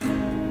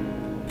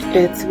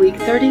It's week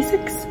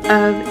 36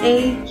 of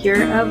A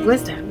Year of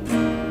Wisdom.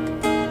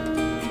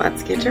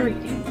 Let's get to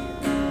reading.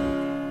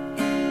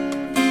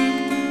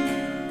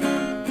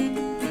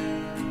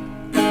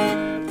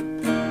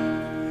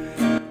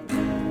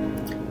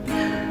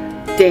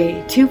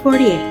 Day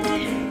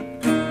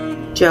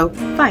 248, Job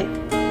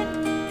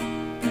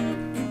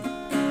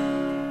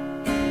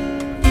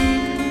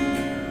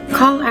 5.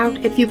 Call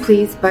out if you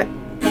please, but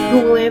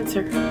who will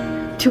answer?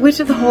 To which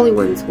of the holy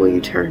ones will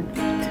you turn?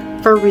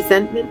 For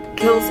resentment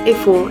kills a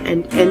fool,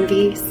 and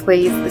envy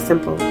slays the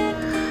simple.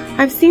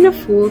 I've seen a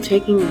fool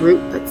taking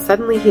root, but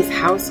suddenly his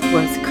house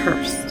was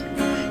cursed.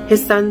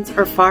 His sons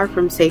are far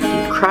from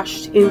safety,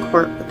 crushed in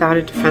court without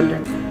a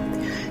defender.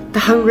 The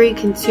hungry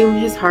consume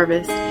his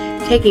harvest,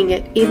 taking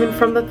it even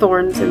from the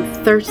thorns, and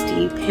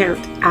thirsty pant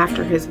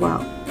after his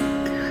well.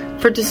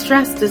 For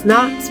distress does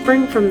not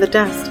spring from the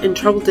dust, and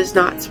trouble does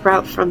not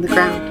sprout from the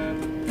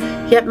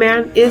ground. Yet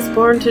man is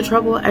born to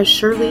trouble as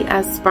surely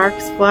as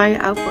sparks fly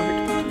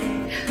outward.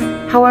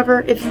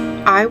 However, if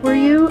I were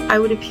you, I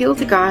would appeal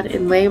to God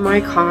and lay my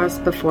cause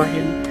before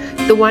Him,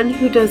 the one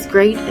who does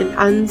great and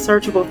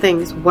unsearchable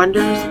things,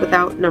 wonders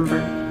without number.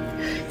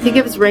 He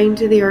gives rain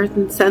to the earth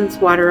and sends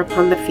water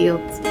upon the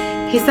fields.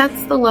 He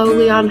sets the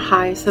lowly on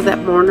high so that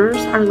mourners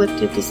are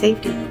lifted to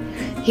safety.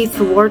 He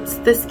thwarts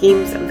the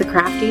schemes of the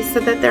crafty so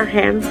that their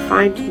hands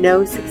find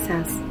no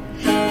success.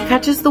 He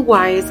catches the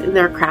wise in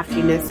their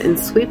craftiness and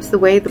sweeps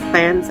away the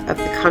plans of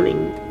the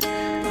cunning.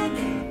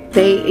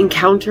 They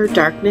encounter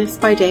darkness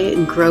by day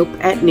and grope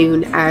at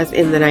noon as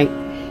in the night.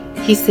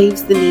 He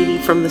saves the needy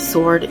from the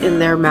sword in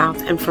their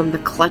mouth and from the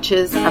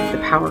clutches of the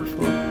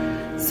powerful.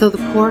 So the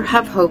poor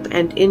have hope,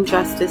 and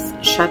injustice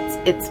shuts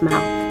its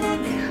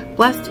mouth.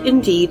 Blessed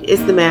indeed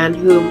is the man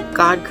whom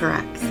God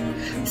corrects.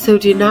 So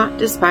do not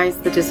despise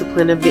the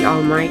discipline of the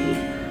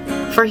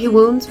Almighty. For He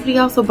wounds, but He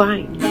also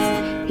binds.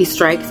 He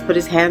strikes, but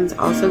His hands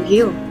also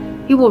heal.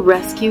 He will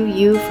rescue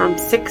you from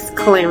 6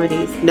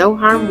 calamities. No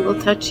harm will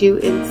touch you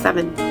in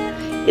 7.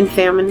 In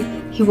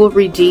famine, He will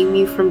redeem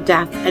you from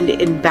death, and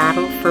in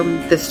battle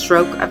from the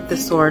stroke of the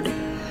sword.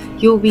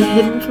 You will be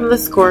hidden from the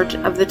scourge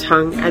of the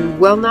tongue, and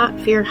will not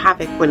fear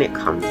havoc when it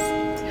comes.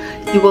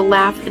 You will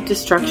laugh at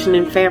destruction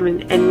and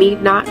famine, and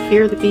need not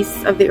fear the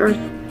beasts of the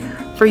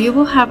earth. For you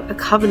will have a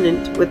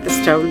covenant with the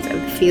stones of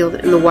the field,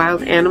 and the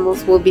wild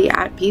animals will be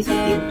at peace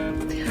with you.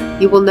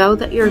 You will know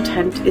that your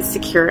tent is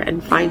secure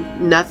and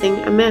find nothing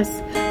amiss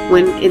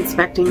when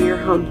inspecting your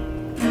home.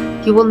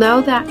 You will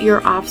know that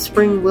your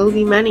offspring will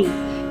be many,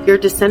 your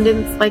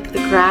descendants like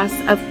the grass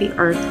of the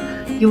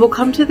earth. You will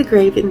come to the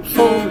grave in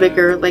full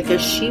vigor, like a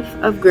sheaf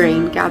of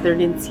grain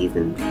gathered in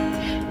season.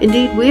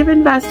 Indeed, we have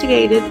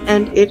investigated,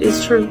 and it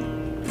is true.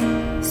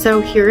 So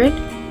hear it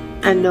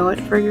and know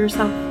it for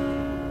yourself.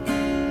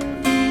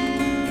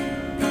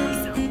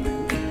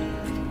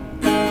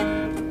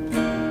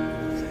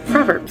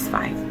 Proverbs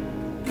 5.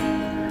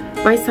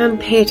 My son,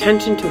 pay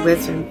attention to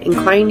wisdom.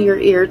 Incline your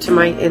ear to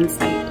my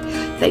insight,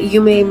 that you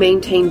may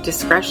maintain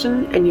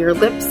discretion and your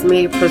lips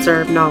may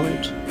preserve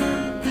knowledge.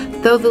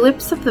 Though the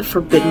lips of the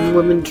forbidden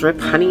woman drip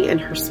honey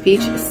and her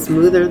speech is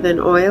smoother than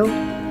oil,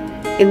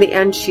 in the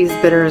end she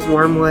is bitter as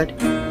wormwood,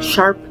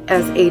 sharp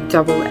as a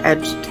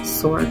double-edged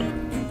sword.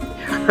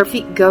 Her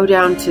feet go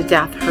down to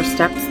death, her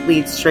steps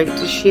lead straight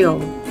to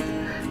Sheol.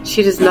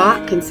 She does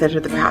not consider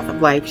the path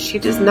of life. She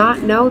does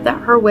not know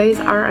that her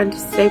ways are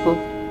unstable.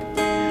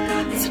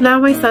 So now,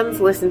 my sons,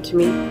 listen to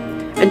me,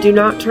 and do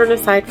not turn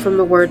aside from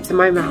the words in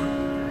my mouth.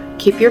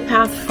 Keep your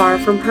path far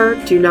from her.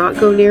 Do not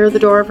go near the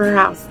door of her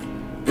house,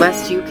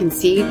 lest you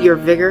concede your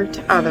vigor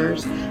to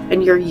others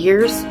and your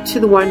years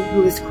to the one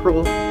who is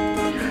cruel.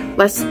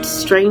 Lest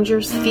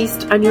strangers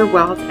feast on your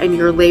wealth and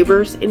your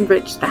labors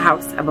enrich the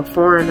house of a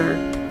foreigner.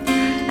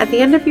 At the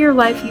end of your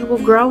life you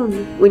will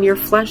groan when your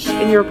flesh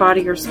and your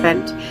body are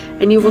spent,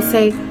 and you will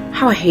say,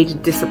 how I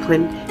hated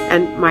discipline,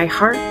 and my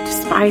heart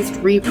despised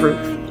reproof.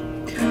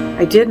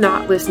 I did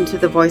not listen to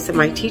the voice of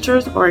my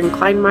teachers or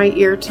incline my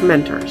ear to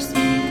mentors.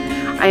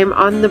 I am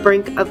on the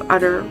brink of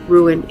utter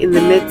ruin in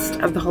the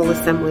midst of the whole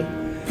assembly.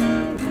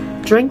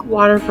 Drink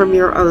water from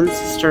your own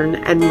cistern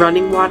and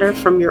running water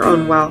from your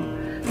own well.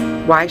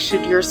 Why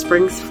should your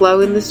springs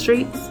flow in the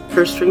streets,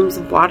 your streams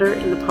of water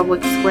in the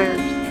public squares?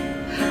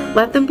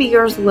 Let them be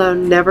yours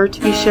alone, never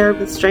to be shared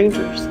with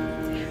strangers.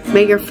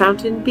 May your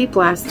fountain be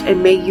blessed,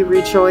 and may you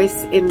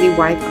rejoice in the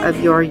wife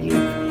of your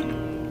youth.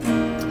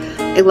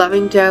 A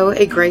loving doe,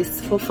 a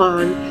graceful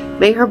fawn,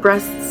 may her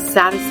breasts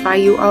satisfy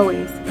you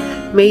always.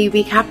 May you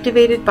be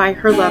captivated by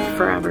her love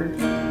forever.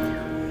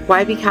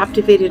 Why be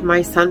captivated,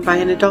 my son, by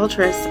an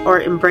adulteress, or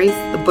embrace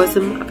the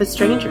bosom of a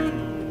stranger?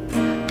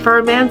 For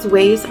a man's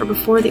ways are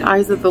before the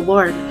eyes of the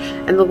Lord,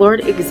 and the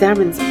Lord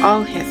examines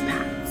all his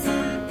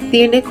paths.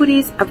 The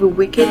iniquities of a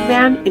wicked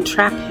man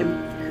entrap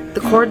him.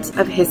 The cords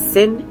of his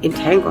sin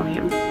entangle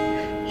him.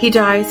 He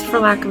dies for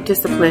lack of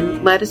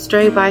discipline, led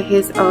astray by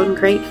his own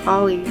great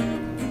folly.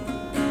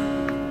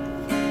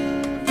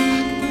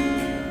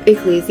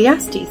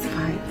 Ecclesiastes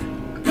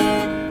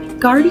 5.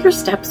 Guard your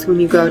steps when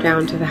you go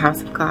down to the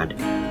house of God.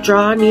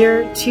 Draw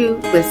near to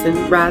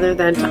listen rather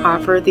than to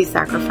offer the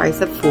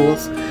sacrifice of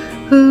fools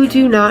who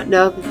do not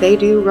know that they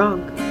do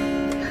wrong.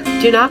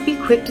 Do not be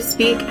quick to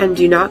speak, and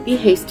do not be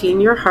hasty in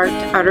your heart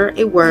to utter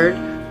a word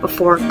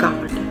before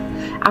God.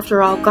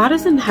 After all, God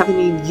is in heaven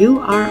and you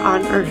are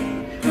on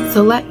earth,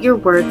 so let your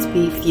words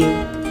be few.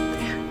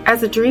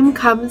 As a dream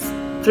comes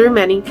through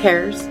many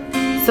cares,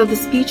 so the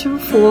speech of a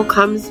fool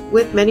comes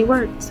with many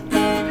words.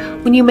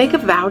 When you make a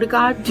vow to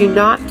God, do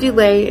not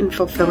delay in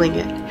fulfilling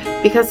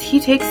it, because He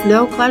takes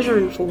no pleasure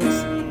in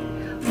fools.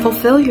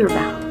 Fulfill your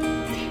vow.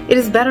 It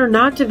is better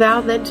not to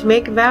vow than to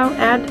make a vow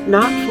and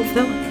not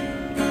fulfill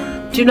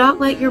it. Do not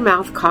let your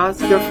mouth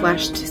cause your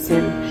flesh to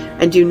sin,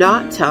 and do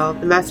not tell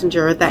the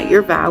messenger that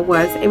your vow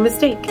was a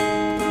mistake.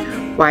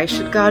 Why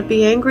should God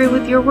be angry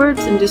with your words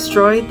and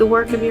destroy the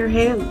work of your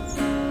hands?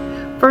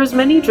 For as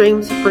many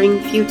dreams bring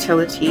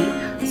futility,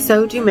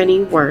 so do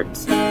many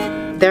words.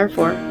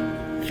 Therefore,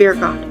 fear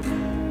God.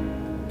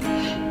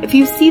 If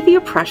you see the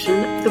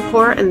oppression of the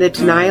poor and the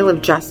denial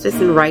of justice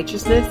and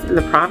righteousness in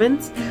the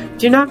province,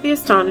 do not be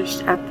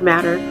astonished at the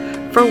matter,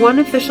 for one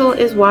official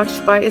is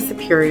watched by a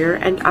superior,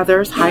 and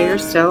others higher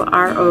still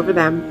are over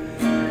them.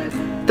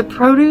 The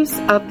produce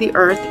of the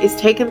earth is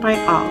taken by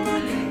all.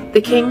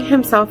 The king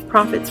himself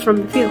profits from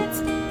the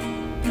fields.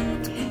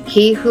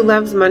 He who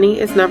loves money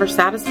is never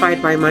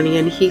satisfied by money,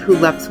 and he who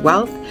loves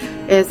wealth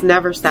is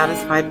never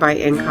satisfied by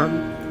income.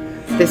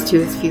 This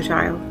too is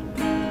futile.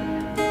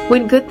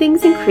 When good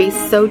things increase,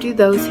 so do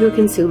those who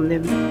consume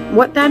them.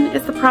 What then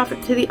is the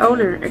profit to the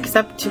owner,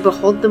 except to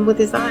behold them with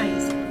his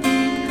eyes?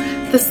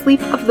 The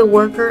sleep of the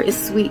worker is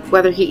sweet,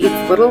 whether he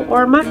eats little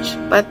or much,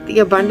 but the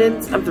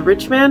abundance of the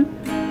rich man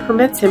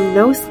permits him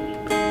no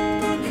sleep.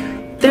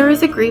 There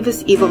is a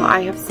grievous evil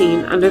I have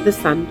seen under the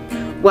sun,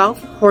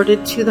 wealth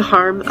hoarded to the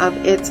harm of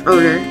its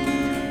owner,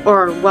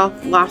 or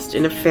wealth lost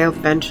in a failed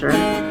venture.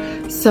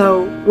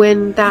 So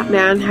when that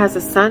man has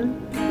a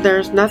son, there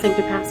is nothing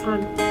to pass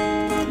on.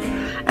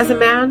 As a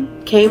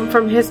man came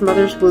from his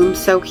mother's womb,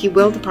 so he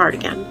will depart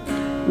again,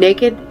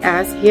 naked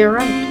as he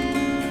arrived.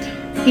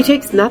 He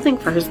takes nothing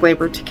for his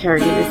labor to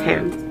carry in his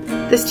hands.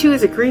 This too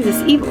is a grievous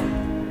evil.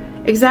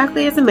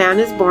 Exactly as a man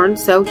is born,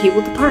 so he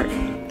will depart.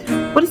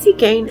 What does he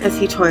gain as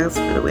he toils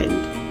for the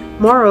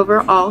wind?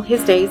 Moreover, all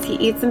his days he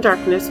eats in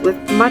darkness with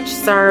much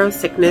sorrow,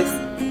 sickness,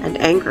 and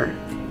anger.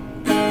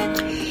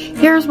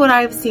 Here is what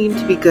I have seen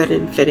to be good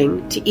and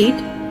fitting, to eat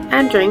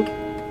and drink,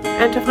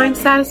 and to find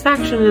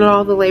satisfaction in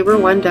all the labor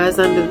one does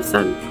under the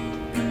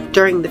sun,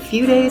 during the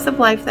few days of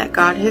life that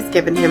God has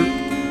given him,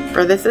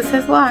 for this is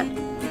his lot.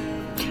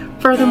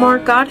 Furthermore,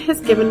 God has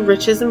given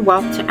riches and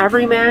wealth to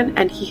every man,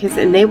 and he has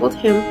enabled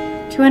him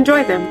to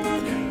enjoy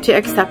them, to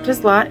accept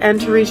his lot, and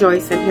to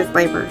rejoice in his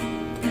labor.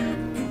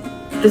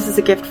 This is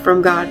a gift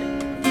from God.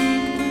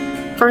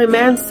 For a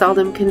man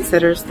seldom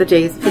considers the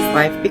days of his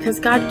life, because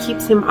God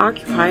keeps him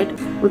occupied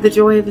with the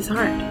joy of his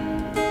heart.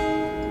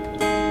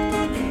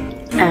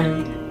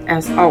 And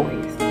as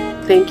always,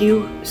 thank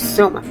you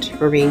so much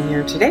for being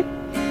here today.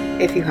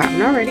 If you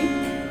haven't already,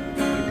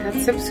 hit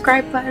that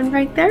subscribe button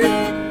right there,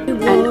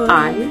 and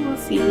I will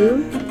see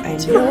you I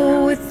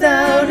know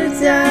without a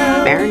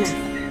doubt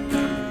Maranatha.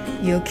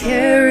 You'll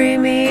carry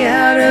me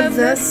out of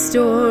the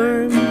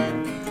storm.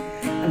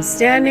 I'm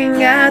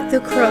standing at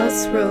the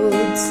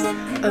crossroads,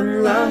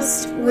 I'm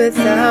lost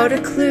without a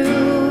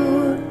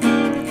clue.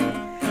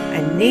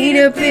 I need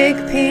a big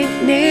pink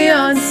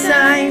neon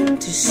sign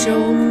to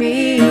show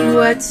me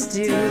what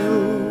to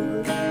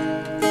do.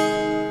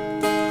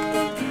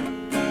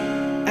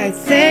 I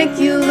thank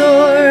you,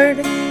 Lord,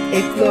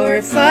 it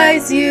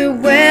glorifies you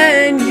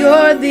when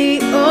you're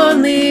the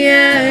only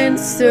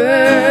answer.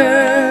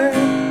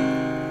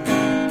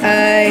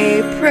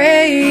 I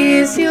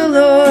praise you,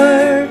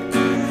 Lord,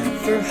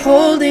 for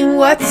holding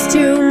what's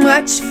too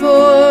much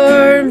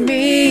for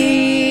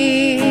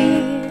me.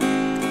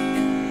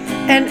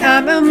 And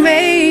I'm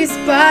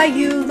amazed by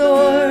you,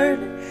 Lord,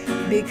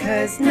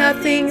 because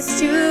nothing's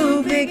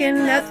too big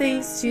and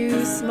nothing's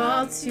too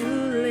small to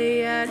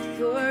lay at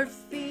your feet.